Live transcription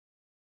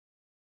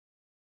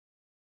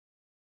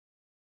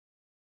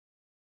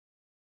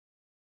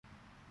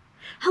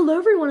Hello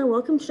everyone and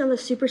welcome to another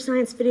Super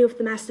Science video for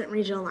the Massachusetts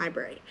Regional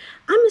Library.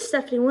 I'm Miss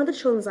Stephanie, one of the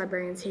children's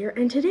librarians here,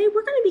 and today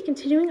we're going to be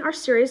continuing our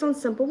series on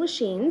simple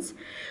machines.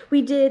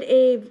 We did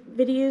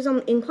videos on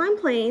the inclined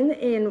plane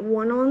and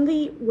one on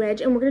the wedge,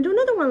 and we're going to do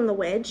another one on the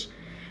wedge.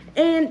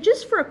 And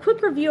just for a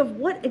quick review of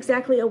what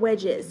exactly a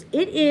wedge is.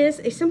 It is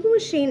a simple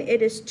machine.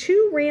 It is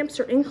two ramps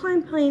or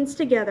inclined planes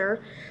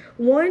together.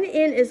 One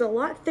end is a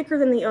lot thicker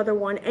than the other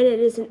one, and it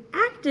is an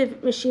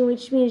active machine,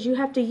 which means you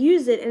have to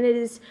use it, and it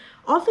is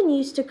often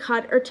used to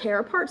cut or tear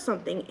apart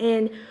something.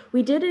 And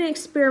we did an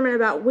experiment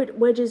about what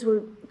wedges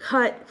would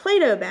cut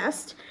Play-Doh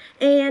best.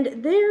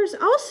 And there's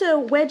also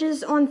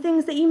wedges on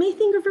things that you may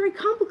think are very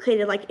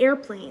complicated, like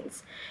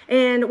airplanes.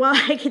 And while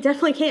I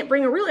definitely can't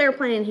bring a real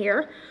airplane in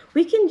here,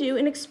 we can do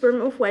an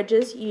experiment with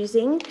wedges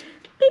using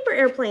paper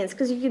airplanes,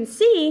 because you can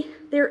see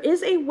there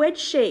is a wedge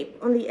shape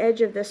on the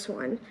edge of this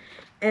one.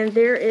 And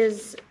there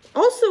is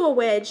also a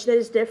wedge that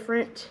is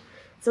different.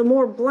 It's a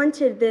more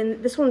blunted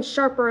than this one's,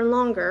 sharper and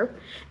longer.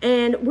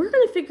 And we're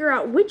going to figure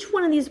out which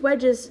one of these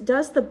wedges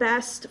does the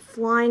best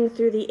flying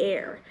through the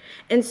air.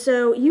 And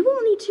so you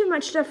won't need too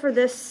much stuff for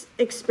this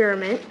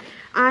experiment.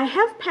 I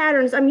have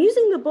patterns. I'm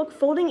using the book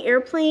Folding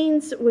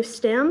Airplanes with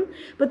STEM,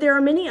 but there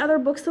are many other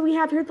books that we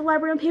have here at the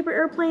library on paper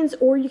airplanes,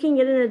 or you can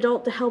get an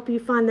adult to help you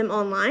find them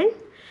online.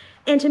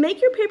 And to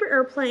make your paper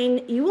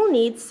airplane, you will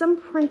need some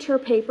printer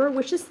paper,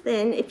 which is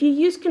thin. If you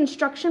use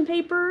construction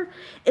paper,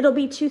 it'll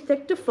be too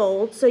thick to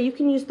fold, so you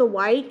can use the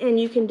white and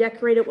you can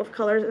decorate it with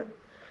colors,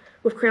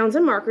 with crayons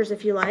and markers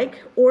if you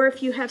like. Or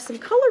if you have some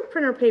colored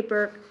printer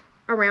paper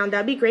around,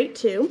 that'd be great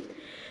too.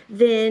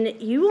 Then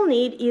you will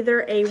need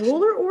either a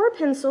ruler or a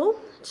pencil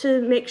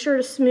to make sure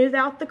to smooth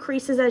out the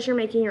creases as you're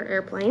making your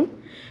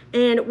airplane.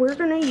 And we're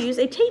going to use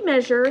a tape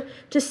measure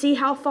to see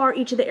how far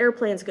each of the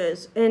airplanes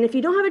goes. And if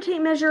you don't have a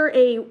tape measure,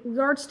 a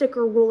yardstick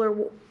or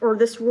ruler, or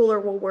this ruler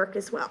will work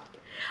as well.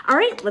 All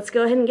right, let's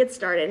go ahead and get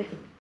started.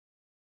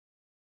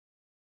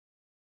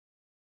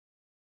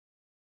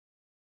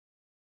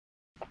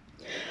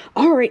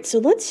 All right, so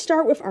let's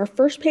start with our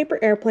first paper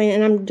airplane,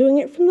 and I'm doing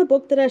it from the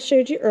book that I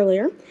showed you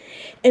earlier.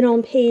 And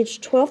on page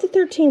 12 to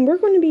 13, we're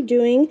going to be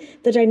doing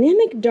the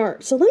dynamic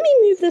dart. So let me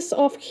move this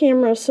off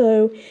camera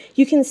so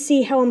you can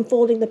see how I'm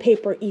folding the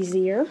paper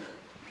easier.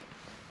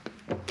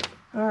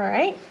 All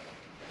right,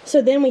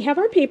 so then we have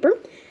our paper,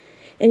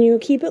 and you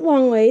keep it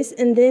long ways,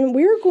 and then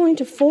we're going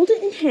to fold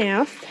it in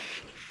half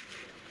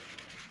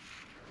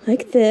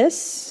like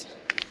this.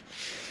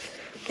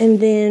 And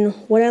then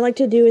what I like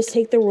to do is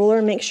take the ruler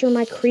and make sure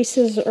my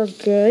creases are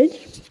good.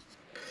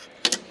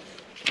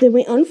 Then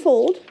we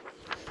unfold.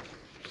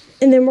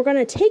 And then we're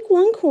going to take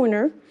one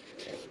corner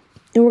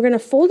and we're going to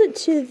fold it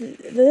to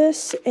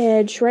this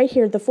edge right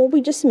here, the fold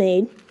we just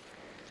made.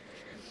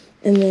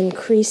 And then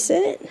crease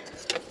it.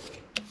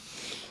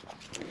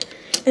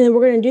 And then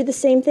we're going to do the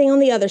same thing on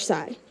the other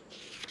side.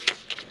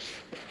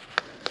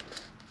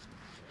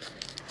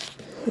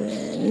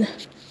 Then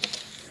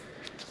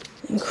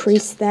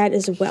crease that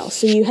as well.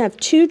 So you have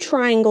two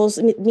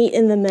triangles meet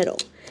in the middle.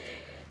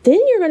 Then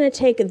you're going to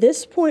take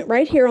this point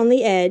right here on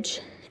the edge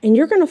and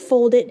you're going to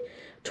fold it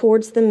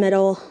towards the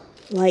middle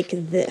like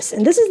this.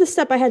 And this is the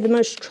step I had the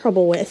most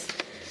trouble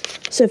with.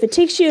 So if it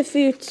takes you a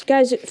few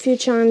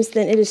times,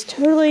 then it is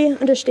totally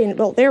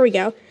understandable. There we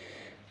go.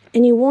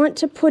 And you want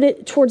to put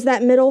it towards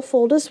that middle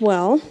fold as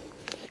well.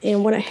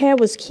 And what I had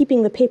was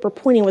keeping the paper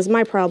pointing was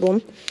my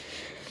problem.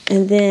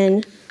 And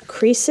then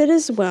crease it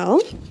as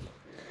well.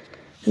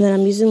 And then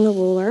I'm using the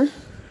ruler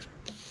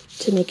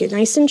to make it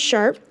nice and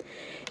sharp.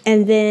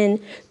 And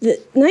then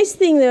the nice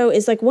thing though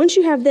is, like, once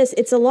you have this,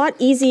 it's a lot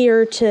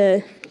easier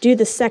to do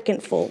the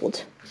second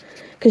fold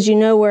because you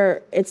know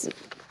where it's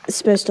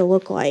supposed to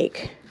look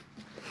like.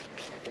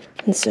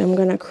 And so I'm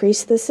going to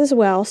crease this as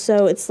well.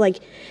 So it's like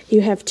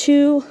you have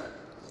two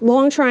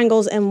long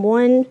triangles and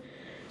one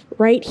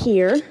right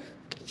here.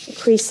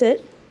 Crease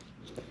it.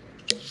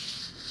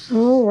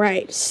 All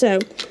right, so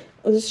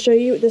I'll just show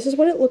you, this is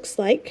what it looks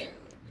like.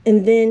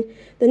 And then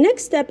the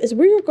next step is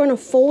we're going to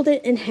fold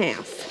it in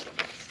half.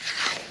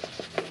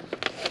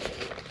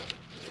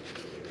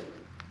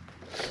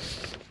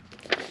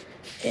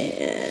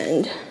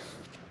 And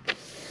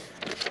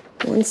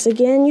once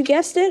again, you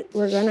guessed it,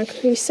 we're going to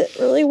crease it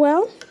really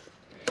well.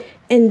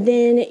 And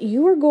then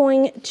you are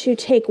going to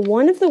take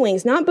one of the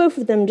wings, not both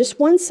of them, just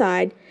one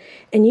side,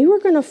 and you are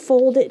going to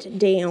fold it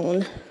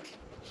down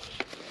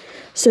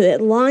so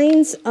it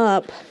lines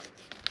up,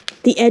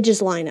 the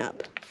edges line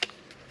up.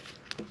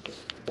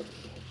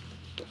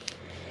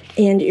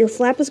 And your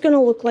flap is going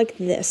to look like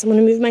this. I'm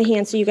going to move my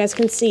hand so you guys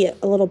can see it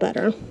a little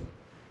better.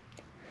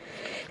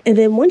 And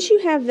then once you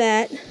have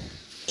that,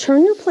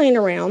 turn your plane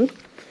around,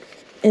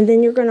 and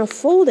then you're going to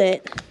fold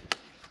it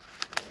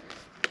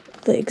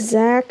the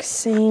exact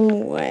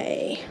same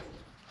way.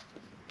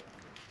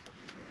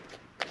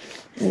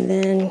 And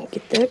then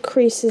get the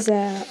creases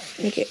out,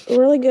 make it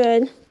really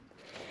good,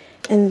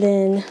 and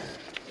then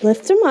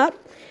lift them up,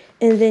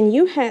 and then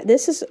you have,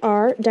 this is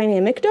our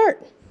dynamic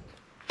dart.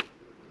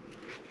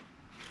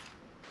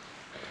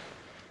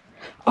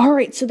 All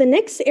right, so the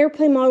next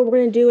airplane model we're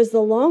going to do is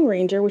the Long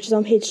Ranger, which is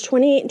on page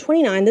 28 and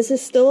 29. This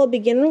is still a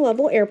beginner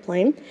level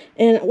airplane.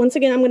 And once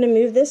again, I'm going to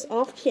move this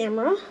off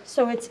camera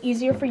so it's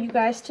easier for you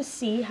guys to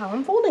see how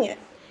I'm folding it.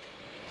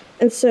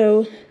 And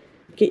so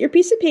get your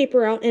piece of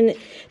paper out, and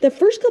the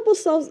first couple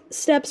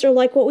steps are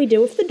like what we do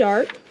with the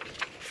dart,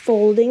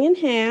 folding in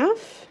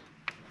half.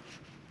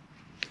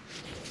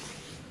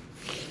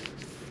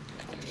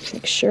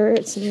 Make sure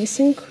it's nice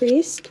and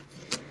creased.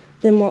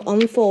 Then we'll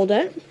unfold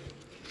it.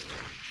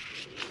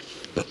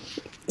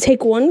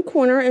 Take one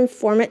corner and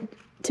form it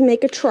to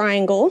make a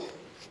triangle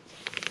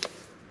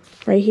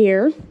right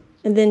here,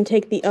 and then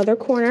take the other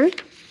corner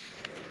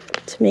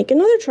to make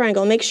another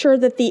triangle. Make sure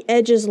that the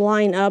edges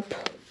line up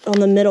on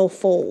the middle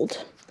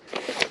fold.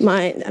 I'm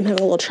having a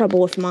little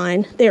trouble with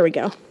mine. There we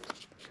go.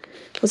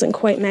 Wasn't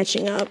quite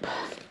matching up.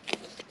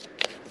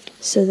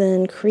 So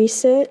then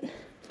crease it.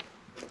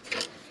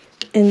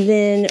 And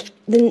then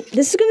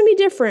this is going to be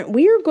different.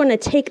 We are going to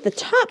take the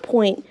top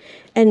point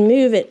and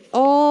move it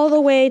all the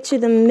way to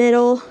the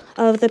middle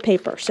of the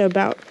paper. So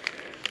about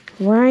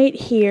right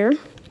here.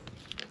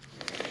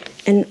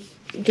 And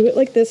do it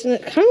like this. And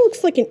it kind of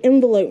looks like an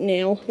envelope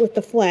now with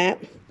the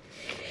flap.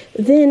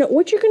 Then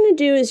what you're going to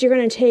do is you're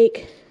going to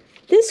take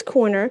this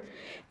corner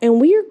and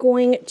we are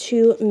going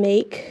to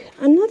make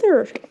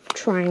another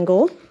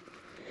triangle.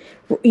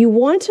 You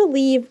want to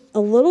leave a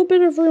little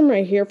bit of room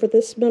right here for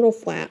this middle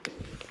flap.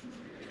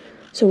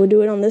 So we'll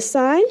do it on this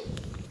side,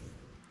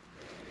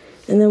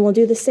 and then we'll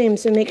do the same.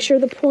 So make sure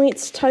the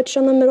points touch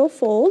on the middle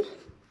fold.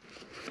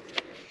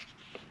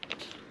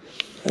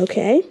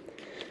 Okay,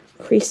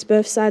 crease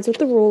both sides with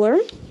the ruler.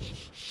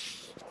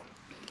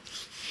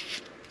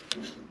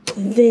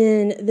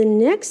 Then the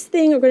next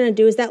thing we're going to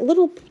do is that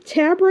little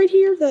tab right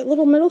here, that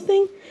little middle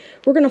thing,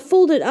 we're going to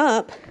fold it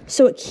up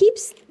so it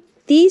keeps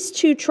these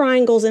two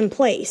triangles in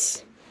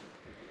place,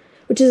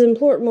 which is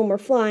important when we're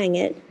flying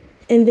it.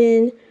 And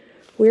then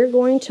we're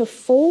going to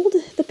fold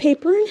the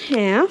paper in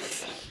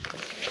half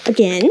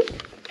again.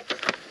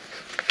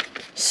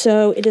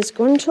 So it is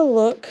going to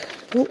look,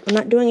 oh, I'm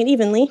not doing it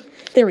evenly.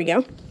 There we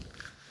go.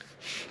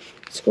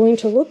 It's going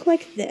to look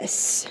like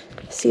this.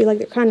 See, like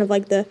they're kind of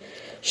like the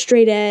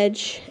straight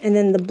edge and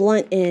then the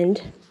blunt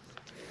end.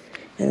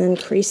 And then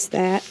crease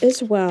that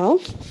as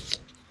well.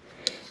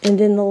 And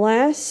then the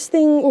last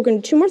thing, we're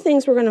going to, two more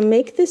things. We're going to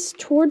make this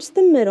towards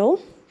the middle.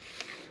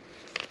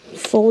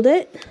 Fold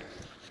it.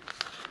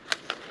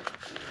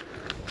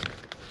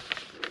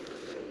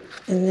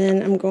 And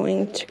then I'm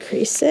going to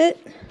crease it.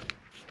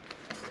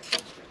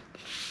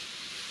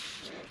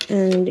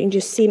 And you can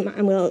just see,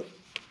 I'm going to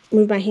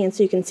move my hand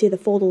so you can see the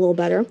fold a little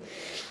better.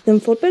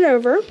 Then flip it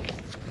over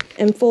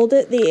and fold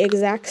it the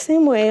exact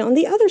same way on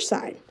the other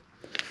side.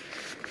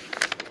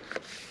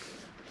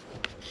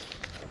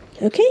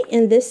 Okay,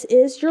 and this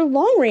is your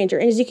Long Ranger.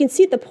 And as you can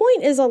see, the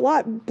point is a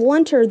lot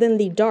blunter than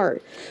the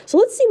dart. So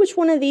let's see which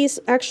one of these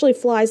actually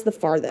flies the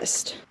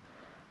farthest.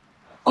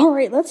 All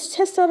right, let's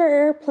test out our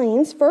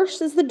airplanes.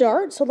 First is the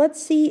dart, so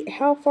let's see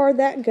how far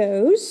that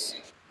goes.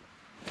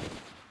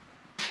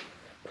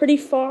 Pretty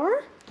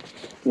far.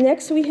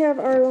 Next we have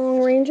our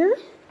Long Ranger.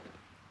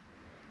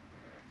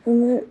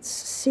 And let's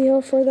see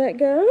how far that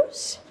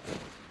goes.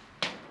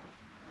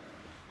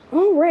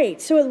 All right,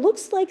 so it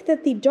looks like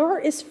that the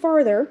dart is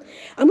farther.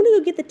 I'm going to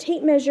go get the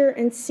tape measure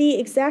and see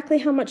exactly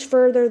how much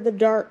further the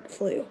dart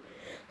flew.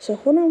 So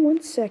hold on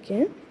one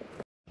second.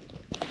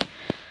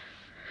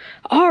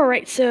 All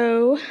right,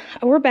 so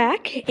we're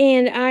back,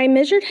 and I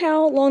measured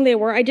how long they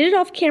were. I did it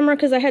off camera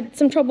because I had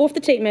some trouble with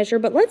the tape measure,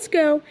 but let's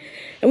go,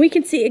 and we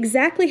can see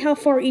exactly how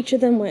far each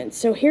of them went.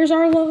 So here's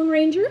our Lone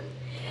Ranger.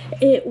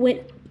 It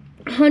went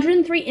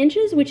 103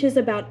 inches, which is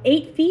about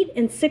 8 feet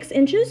and 6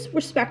 inches,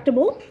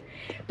 respectable.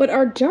 But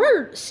our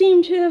dart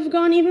seemed to have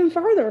gone even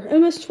farther,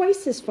 almost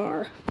twice as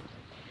far.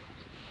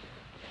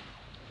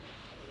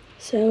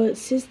 So it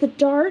says the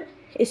dart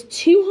is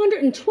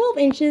 212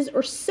 inches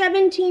or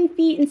 17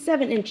 feet and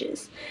 7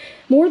 inches,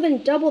 more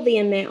than double the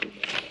amount.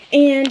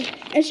 And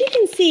as you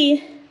can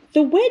see,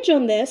 the wedge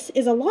on this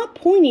is a lot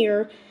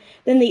pointier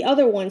than the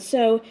other one.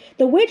 So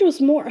the wedge was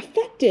more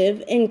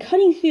effective in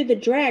cutting through the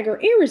drag or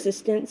air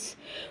resistance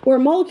where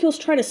molecules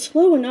try to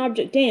slow an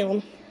object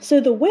down. So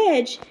the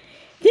wedge,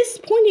 this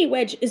pointy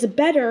wedge is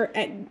better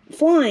at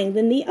flying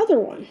than the other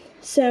one.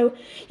 So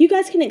you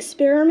guys can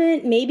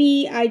experiment.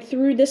 Maybe I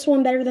threw this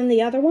one better than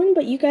the other one,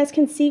 but you guys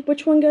can see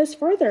which one goes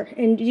further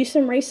and do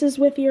some races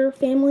with your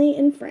family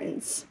and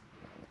friends.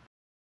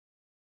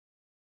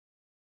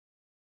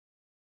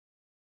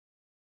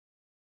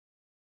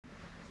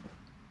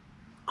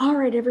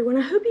 Alright everyone,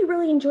 I hope you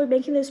really enjoyed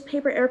making those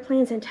paper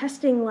airplanes and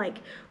testing like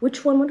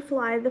which one would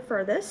fly the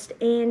furthest.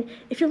 And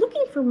if you're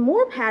looking for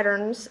more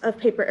patterns of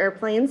paper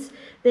airplanes,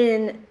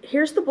 then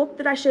here's the book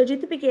that I showed you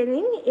at the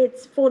beginning.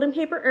 It's Folding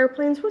Paper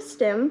Airplanes with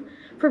STEM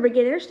for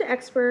Beginners to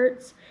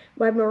Experts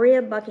by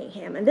Maria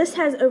Buckingham. And this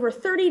has over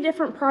 30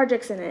 different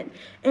projects in it.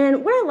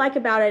 And what I like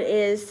about it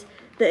is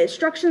the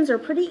instructions are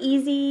pretty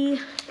easy,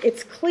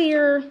 it's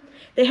clear,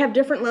 they have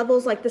different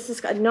levels, like this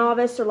is a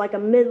novice or like a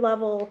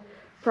mid-level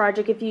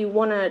project if you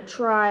want to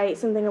try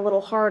something a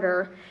little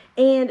harder.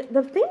 And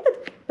the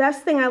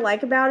best thing I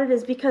like about it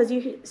is because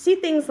you see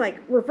things like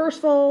reverse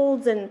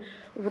folds and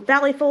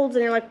valley folds,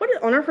 and you're like, what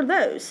on earth are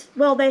those?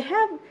 Well,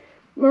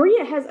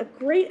 Maria has a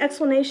great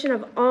explanation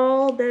of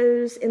all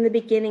those in the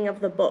beginning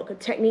of the book, of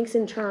techniques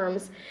and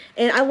terms.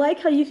 And I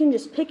like how you can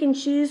just pick and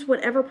choose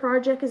whatever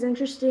project is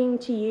interesting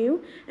to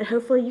you, and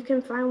hopefully you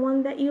can find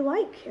one that you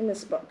like in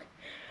this book.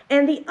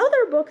 And the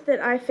other book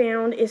that I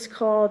found is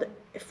called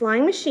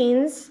Flying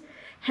Machines,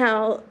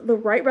 How the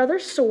Wright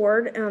Brothers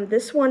Soared.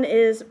 This one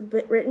is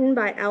written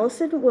by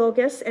Allison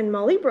Wilgus and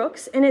Molly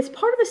Brooks, and it's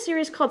part of a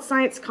series called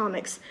Science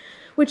Comics,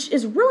 which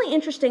is really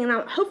interesting, and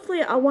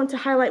hopefully I want to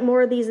highlight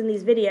more of these in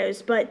these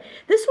videos. But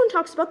this one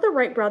talks about the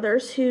Wright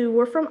brothers, who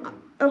were from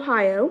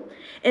Ohio,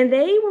 and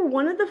they were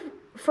one of the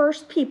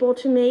first people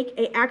to make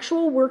an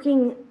actual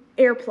working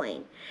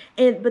airplane.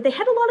 But they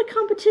had a lot of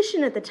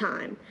competition at the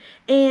time,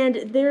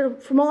 and they're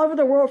from all over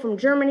the world, from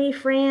Germany,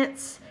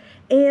 France.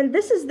 And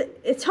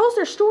it tells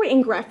their story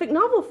in graphic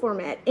novel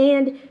format,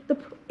 and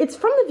it's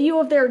from the view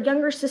of their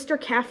younger sister,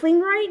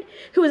 Kathleen Wright,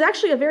 who was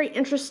actually a very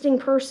interesting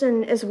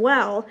person as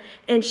well.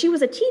 And she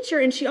was a teacher,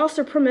 and she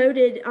also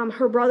promoted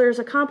her brother's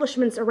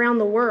accomplishments around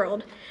the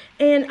world.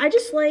 And I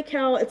just like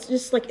how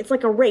it's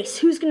like a race.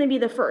 Who's going to be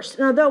the first?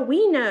 And although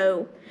we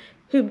know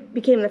who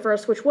became the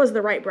first, which was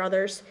the Wright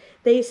brothers,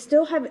 they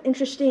still have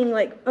interesting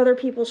other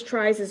people's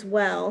tries as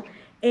well.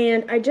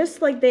 And I just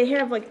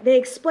they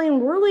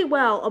explain really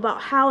well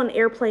about how an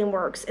airplane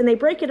works, and they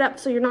break it up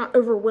so you're not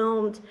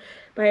overwhelmed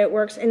by it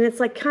works, and it's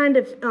kind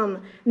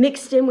of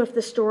mixed in with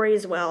the story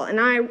as well. And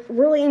I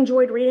really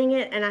enjoyed reading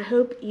it, and I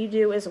hope you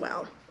do as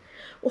well.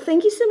 Well,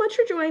 thank you so much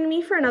for joining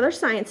me for another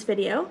science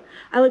video.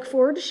 I look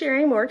forward to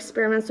sharing more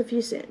experiments with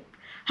you soon.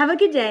 Have a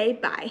good day.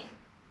 Bye.